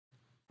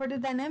For the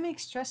dynamic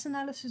stress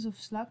analysis of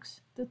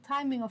slugs, the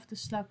timing of the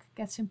slug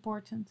gets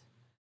important.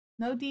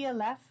 No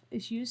DLF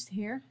is used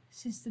here,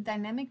 since the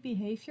dynamic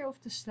behavior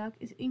of the slug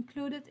is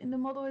included in the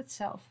model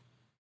itself.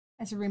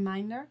 As a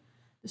reminder,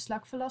 the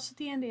slug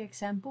velocity in the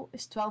example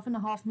is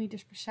 12.5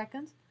 meters per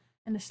second,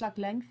 and the slug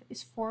length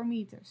is 4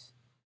 meters.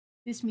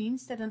 This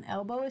means that an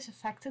elbow is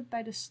affected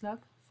by the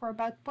slug for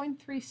about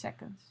 0.3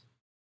 seconds.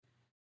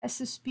 As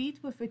the speed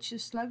with which the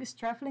slug is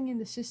traveling in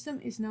the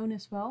system is known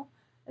as well,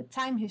 a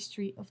time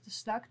history of the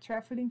slug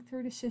traveling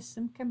through the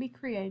system can be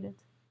created.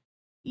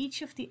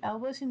 Each of the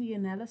elbows in the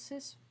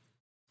analysis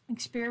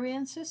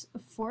experiences a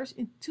force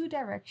in 2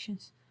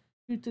 directions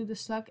due to the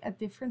slug at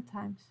different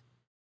times.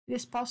 It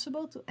is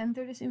possible to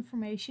enter this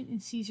information in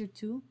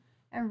Caesar2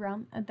 and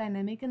run a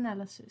dynamic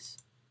analysis.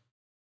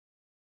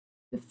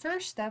 The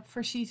first step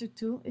for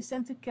Caesar2 is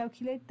then to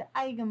calculate the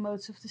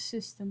eigenmodes of the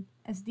system,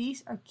 as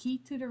these are key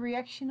to the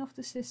reaction of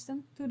the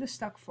system to the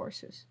slug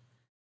forces.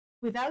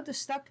 Without the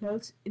slug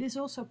loads, it is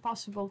also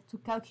possible to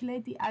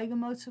calculate the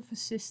eigenmodes of a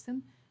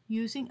system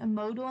using a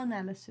modal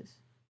analysis.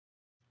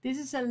 This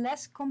is a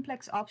less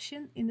complex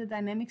option in the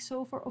dynamic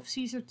solver of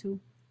Caesar2.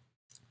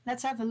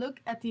 Let's have a look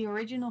at the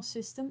original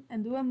system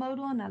and do a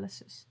modal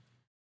analysis.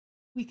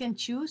 We can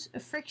choose a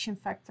friction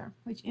factor,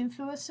 which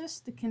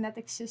influences the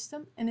kinetic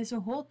system and is a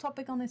whole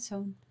topic on its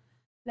own.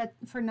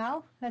 For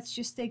now, let's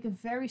just take a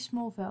very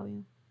small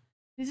value.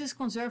 This is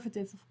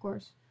conservative, of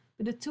course,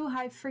 but a too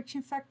high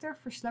friction factor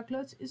for slug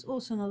loads is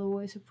also not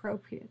always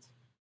appropriate.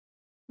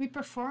 We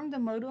perform the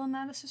modal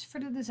analysis for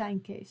the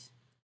design case.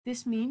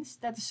 This means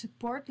that the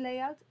support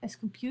layout as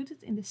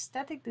computed in the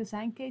static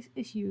design case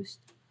is used.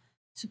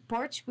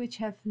 Supports which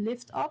have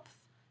lift up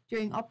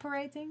during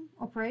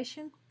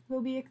operation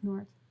will be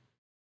ignored.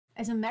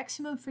 As a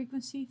maximum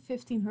frequency,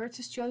 15 Hz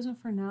is chosen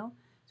for now,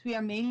 so we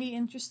are mainly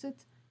interested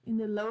in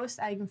the lowest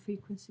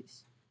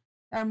eigenfrequencies.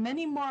 There are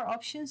many more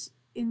options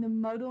in the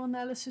modal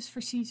analysis for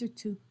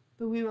Caesar2,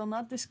 but we will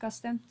not discuss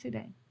them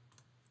today.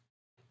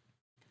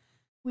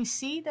 We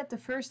see that the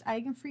first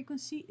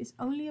eigenfrequency is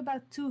only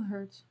about 2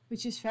 Hz,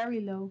 which is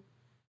very low.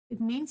 It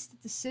means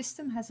that the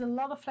system has a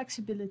lot of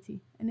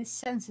flexibility and is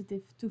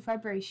sensitive to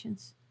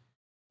vibrations.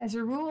 As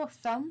a rule of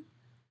thumb,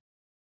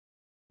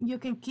 you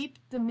can keep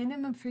the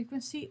minimum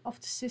frequency of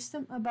the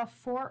system above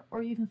 4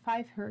 or even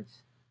 5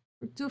 Hz.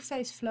 For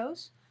two-phase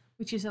flows,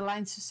 which is a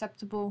line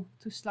susceptible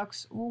to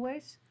slugs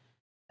always,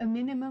 a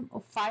minimum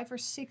of 5 or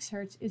 6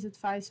 Hz is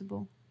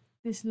advisable.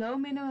 This low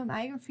minimum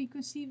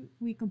eigenfrequency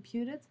we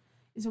computed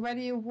is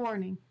already a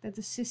warning that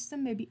the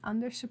system may be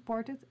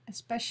under-supported,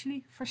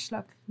 especially for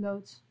slug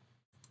loads.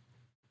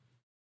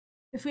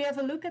 If we have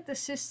a look at the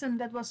system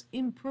that was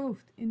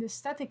improved in the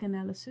static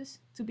analysis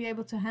to be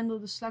able to handle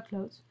the slug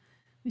loads,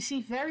 we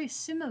see very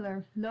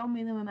similar low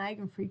minimum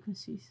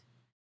eigenfrequencies.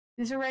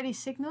 This already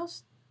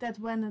signals that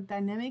when a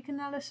dynamic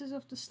analysis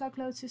of the slug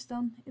loads is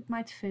done, it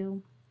might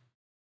fail.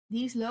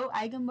 These low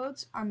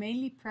eigenmodes are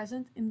mainly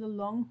present in the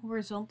long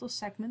horizontal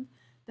segment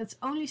that's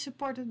only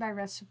supported by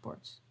rest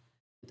supports,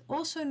 but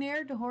also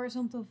near the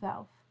horizontal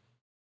valve.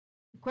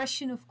 The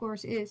question, of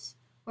course, is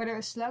whether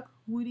a slug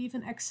would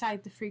even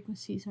excite the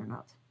frequencies or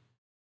not.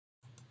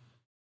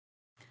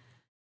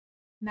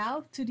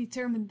 Now, to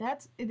determine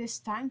that, it is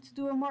time to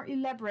do a more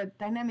elaborate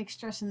dynamic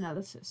stress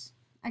analysis.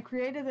 I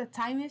created a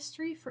time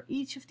history for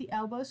each of the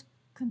elbows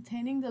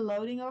containing the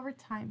loading over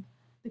time.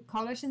 The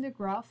colors in the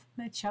graph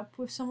match up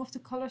with some of the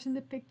colors in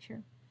the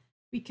picture.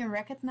 We can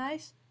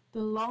recognize the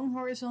long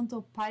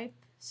horizontal pipe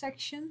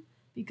section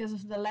because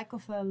of the lack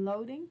of a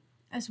loading,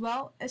 as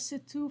well as the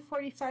two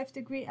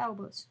 45-degree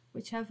elbows,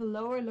 which have a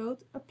lower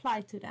load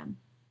applied to them.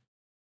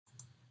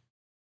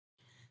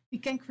 We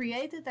can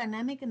create a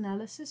dynamic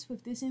analysis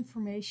with this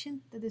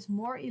information that is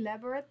more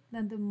elaborate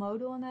than the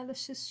modal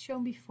analysis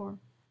shown before.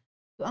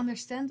 To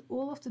understand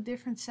all of the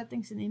different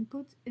settings and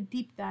input, a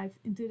deep dive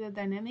into the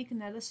dynamic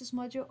analysis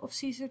module of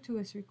Caesar2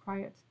 is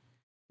required.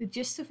 The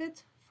gist of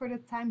it for the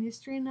time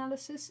history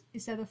analysis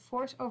is that a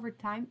force over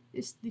time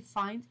is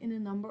defined in a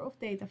number of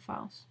data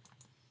files.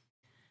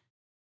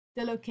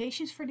 The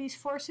locations for these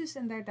forces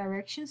and their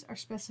directions are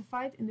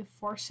specified in the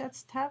Force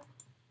Sets tab.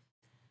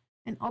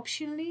 And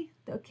optionally,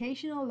 the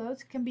occasional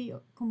loads can be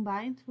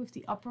combined with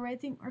the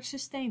operating or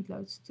sustained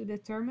loads to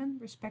determine,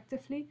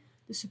 respectively,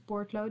 the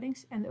support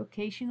loadings and the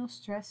occasional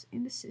stress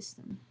in the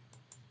system.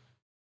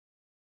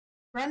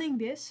 Running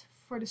this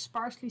for the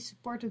sparsely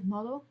supported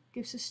model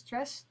gives a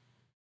stress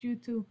due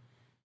to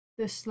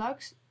the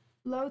slugs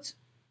loads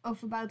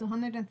of about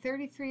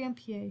 133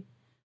 MPa.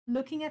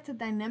 Looking at the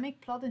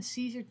dynamic plot in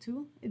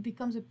Caesar2, it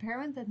becomes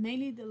apparent that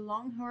mainly the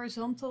long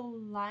horizontal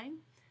line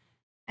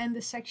and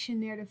the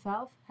section near the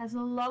valve has a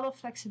lot of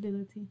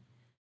flexibility.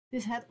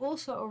 This had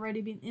also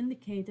already been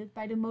indicated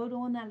by the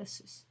modal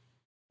analysis.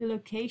 The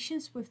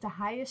locations with the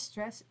highest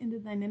stress in the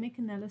dynamic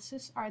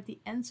analysis are at the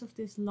ends of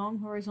this long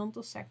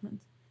horizontal segment.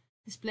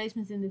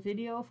 Displacements in the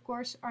video, of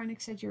course, are an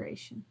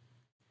exaggeration.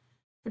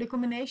 For the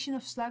combination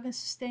of slug and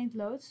sustained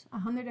loads,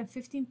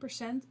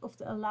 115% of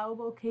the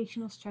allowable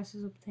occasional stress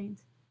is obtained.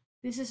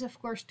 This is of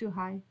course too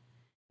high.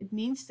 It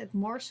means that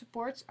more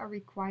supports are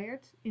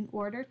required in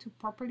order to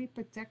properly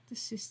protect the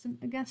system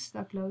against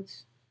slug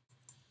loads.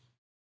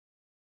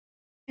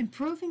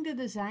 Improving the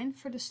design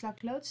for the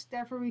slug loads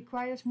therefore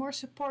requires more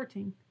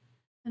supporting.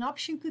 An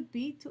option could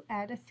be to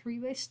add a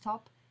three-way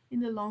stop in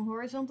the long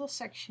horizontal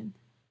section.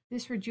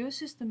 This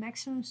reduces the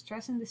maximum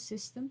stress in the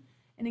system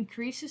and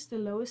increases the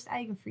lowest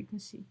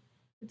eigenfrequency,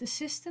 but the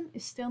system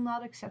is still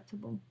not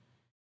acceptable.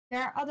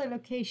 There are other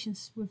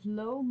locations with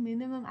low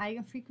minimum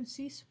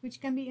eigenfrequencies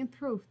which can be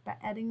improved by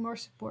adding more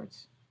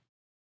supports.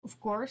 Of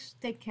course,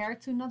 take care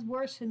to not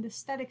worsen the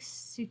static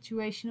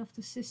situation of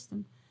the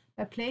system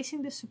by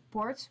placing the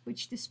supports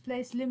which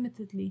displace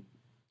limitedly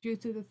due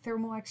to the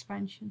thermal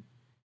expansion.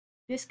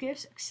 This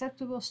gives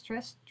acceptable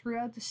stress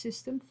throughout the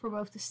system for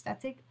both the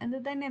static and the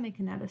dynamic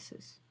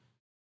analysis.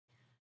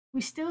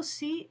 We still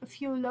see a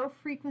few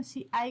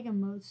low-frequency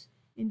eigenmodes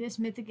in this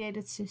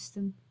mitigated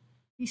system.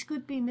 These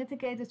could be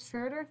mitigated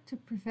further to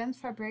prevent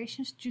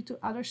vibrations due to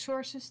other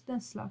sources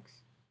than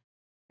slugs.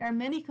 There are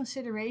many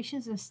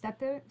considerations and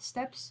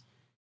steps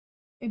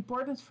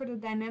important for the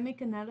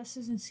dynamic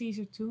analysis in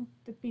Caesar 2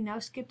 that we now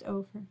skipped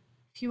over.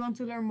 If you want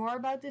to learn more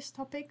about this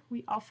topic,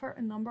 we offer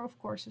a number of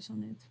courses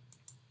on it.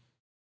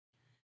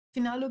 If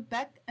you now look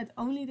back at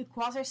only the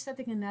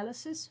quasi-static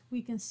analysis,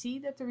 we can see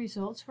that the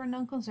results were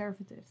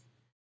non-conservative.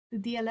 The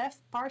DLF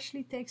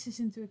partially takes this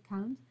into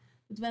account,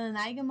 but when an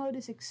eigenmode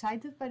is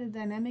excited by the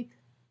dynamic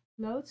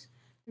loads,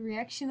 the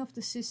reaction of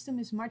the system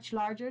is much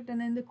larger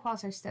than in the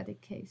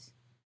quasi-static case.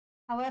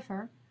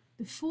 However,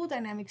 the full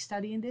dynamic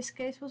study in this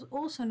case was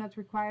also not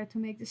required to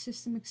make the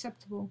system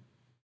acceptable.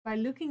 By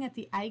looking at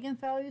the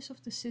eigenvalues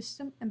of the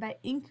system and by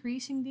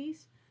increasing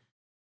these,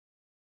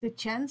 the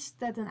chance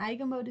that an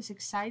eigenmode is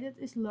excited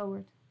is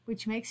lowered,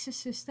 which makes the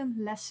system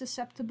less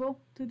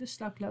susceptible to the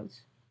slug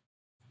loads.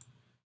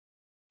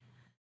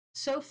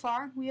 So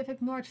far, we have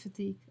ignored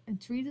fatigue and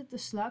treated the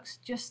slugs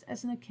just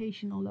as an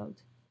occasional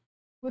load.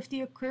 With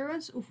the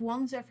occurrence of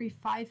once every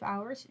 5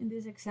 hours in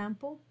this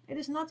example, it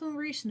is not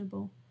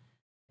unreasonable.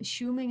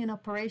 Assuming an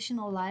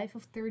operational life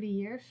of 30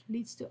 years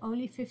leads to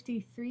only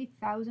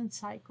 53,000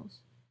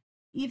 cycles.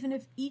 Even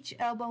if each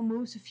elbow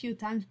moves a few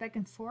times back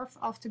and forth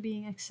after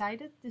being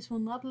excited, this will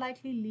not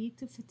likely lead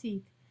to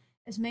fatigue,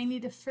 as mainly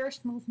the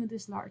first movement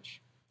is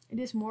large. It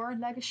is more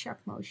like a shock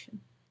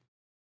motion.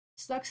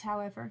 Slugs,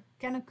 however,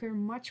 can occur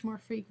much more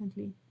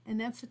frequently, and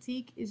then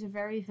fatigue is a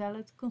very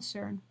valid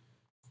concern.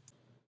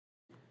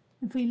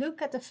 If we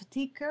look at the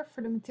fatigue curve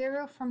for the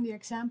material from the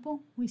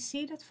example, we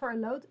see that for a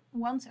load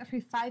once every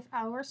 5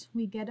 hours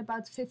we get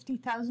about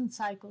 50,000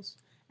 cycles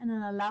and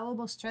an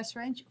allowable stress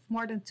range of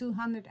more than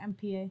 200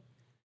 MPa.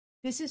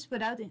 This is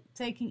without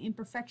taking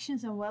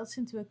imperfections and welds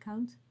into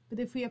account, but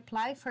if we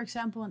apply, for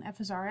example, an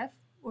FSRF,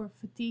 or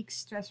fatigue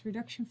stress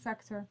reduction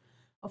factor,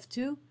 of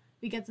 2,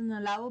 we get an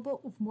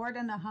allowable of more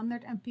than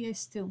 100 MPa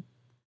still.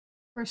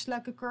 For a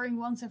slug occurring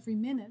once every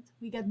minute,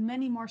 we get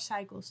many more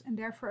cycles and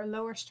therefore a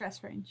lower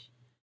stress range.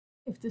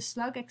 If the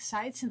slug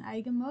excites an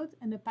eigenmode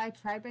and the pipe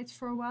vibrates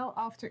for a while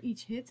after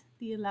each hit,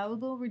 the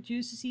allowable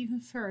reduces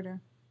even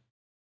further.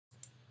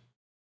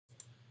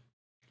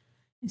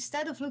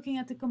 Instead of looking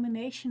at the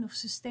combination of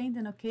sustained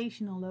and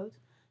occasional load,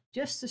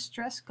 just the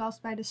stress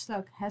caused by the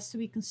slug has to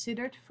be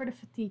considered for the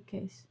fatigue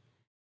case.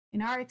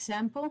 In our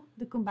example,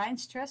 the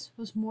combined stress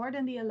was more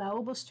than the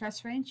allowable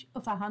stress range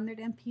of 100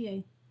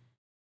 MPa.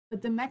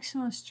 But the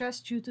maximum stress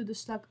due to the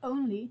slug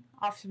only,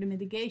 after the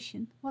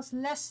mitigation, was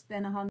less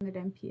than 100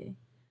 MPa.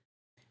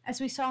 As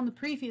we saw on the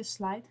previous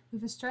slide,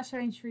 with a stress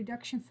range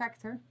reduction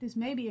factor, this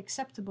may be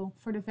acceptable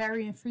for the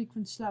very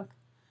infrequent slug,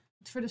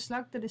 but for the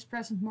slug that is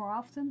present more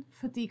often,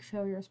 fatigue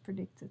failure is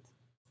predicted.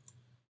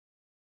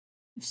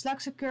 If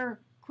slugs occur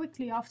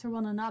quickly after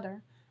one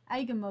another,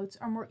 eigenmodes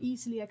are more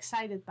easily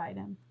excited by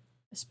them.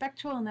 A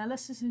spectral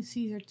analysis in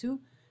Caesar 2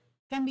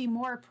 can be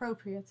more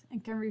appropriate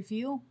and can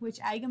reveal which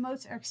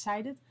eigenmodes are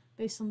excited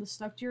based on the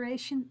slug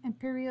duration and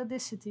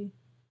periodicity.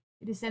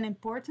 It is then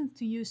important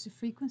to use the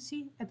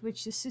frequency at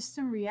which the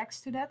system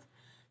reacts to that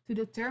to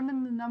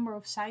determine the number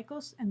of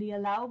cycles and the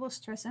allowable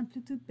stress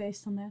amplitude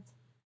based on that.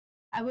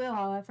 I will,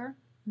 however,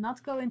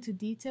 not go into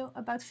detail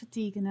about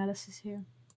fatigue analysis here.